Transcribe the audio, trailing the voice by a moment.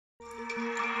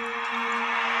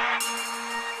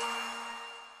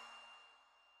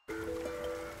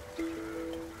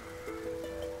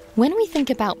When we think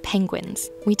about penguins,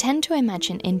 we tend to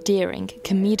imagine endearing,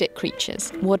 comedic creatures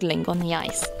waddling on the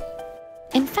ice.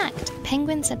 In fact,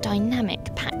 penguins are dynamic,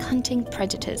 pack-hunting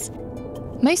predators.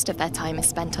 Most of their time is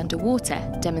spent underwater,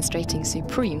 demonstrating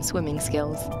supreme swimming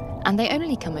skills, and they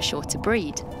only come ashore to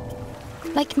breed.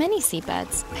 Like many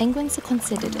seabirds, penguins are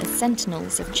considered as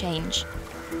sentinels of change.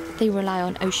 They rely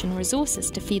on ocean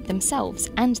resources to feed themselves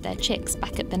and their chicks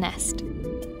back at the nest.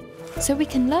 So we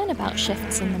can learn about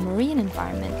shifts in the marine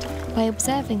environment by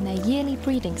observing their yearly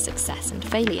breeding success and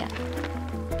failure.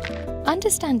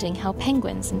 Understanding how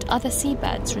penguins and other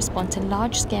seabirds respond to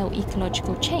large-scale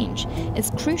ecological change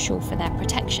is crucial for their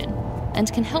protection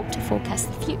and can help to forecast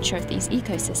the future of these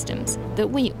ecosystems that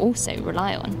we also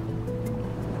rely on.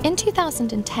 In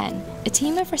 2010, a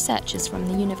team of researchers from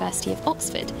the University of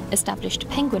Oxford established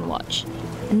Penguin Watch,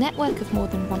 a network of more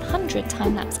than 100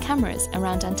 time-lapse cameras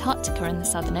around Antarctica and the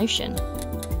Southern Ocean,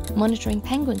 monitoring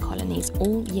penguin colonies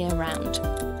all year round.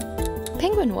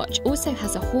 Penguin Watch also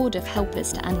has a horde of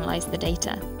helpers to analyse the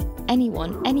data.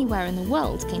 Anyone, anywhere in the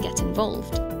world can get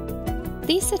involved.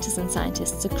 These citizen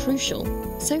scientists are crucial.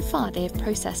 So far, they have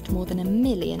processed more than 1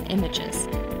 million images.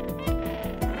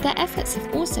 Their efforts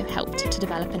have also helped to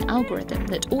develop an algorithm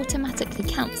that automatically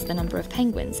counts the number of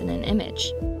penguins in an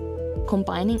image.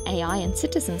 Combining AI and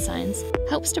citizen science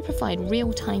helps to provide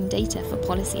real-time data for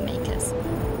policymakers.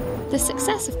 The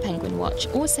success of Penguin Watch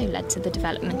also led to the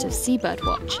development of Seabird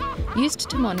Watch, used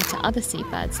to monitor other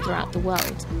seabirds throughout the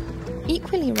world.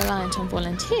 Equally reliant on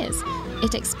volunteers,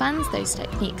 it expands those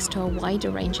techniques to a wider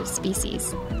range of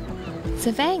species.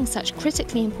 Surveying such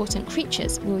critically important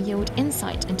creatures will yield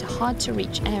insight into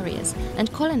hard-to-reach areas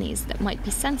and colonies that might be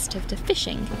sensitive to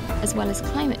fishing, as well as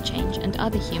climate change and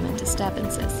other human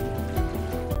disturbances.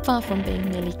 Far from being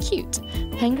merely cute,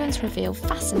 penguins reveal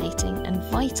fascinating and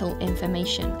vital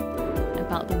information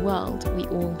about the world we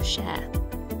all share.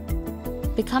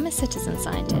 Become a citizen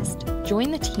scientist. Join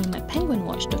the team at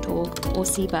penguinwatch.org or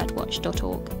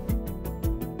seabirdwatch.org.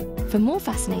 For more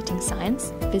fascinating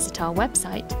science, visit our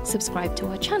website, subscribe to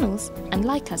our channels, and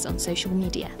like us on social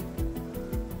media.